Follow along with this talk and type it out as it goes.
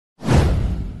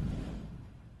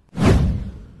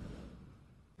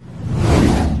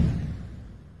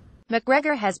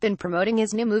McGregor has been promoting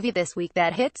his new movie this week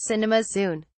that hits cinemas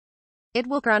soon. It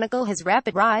will chronicle his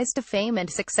rapid rise to fame and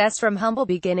success from humble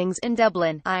beginnings in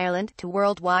Dublin, Ireland, to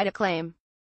worldwide acclaim.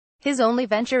 His only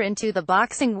venture into the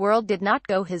boxing world did not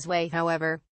go his way,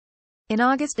 however. In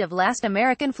August of last,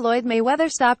 American Floyd Mayweather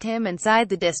stopped him inside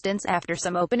the distance after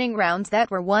some opening rounds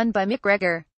that were won by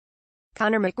McGregor.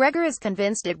 Conor McGregor is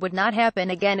convinced it would not happen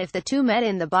again if the two met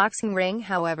in the boxing ring,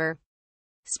 however.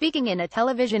 Speaking in a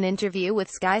television interview with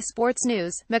Sky Sports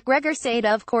News, McGregor said,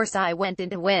 "Of course I went in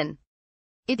to win.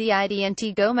 It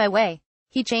didn't go my way."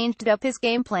 He changed up his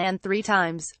game plan 3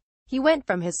 times. He went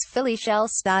from his Philly shell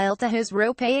style to his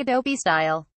rope-a-dope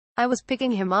style. I was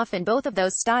picking him off in both of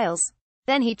those styles.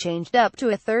 Then he changed up to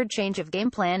a third change of game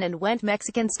plan and went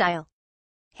Mexican style.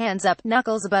 Hands up,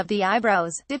 knuckles above the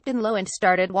eyebrows, dipped in low and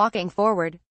started walking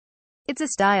forward. It's a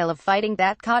style of fighting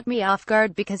that caught me off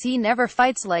guard because he never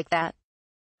fights like that.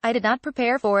 I did not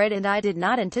prepare for it and I did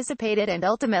not anticipate it, and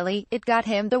ultimately, it got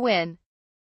him the win.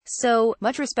 So,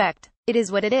 much respect. It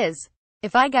is what it is.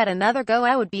 If I got another go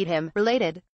I would beat him."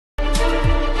 Related.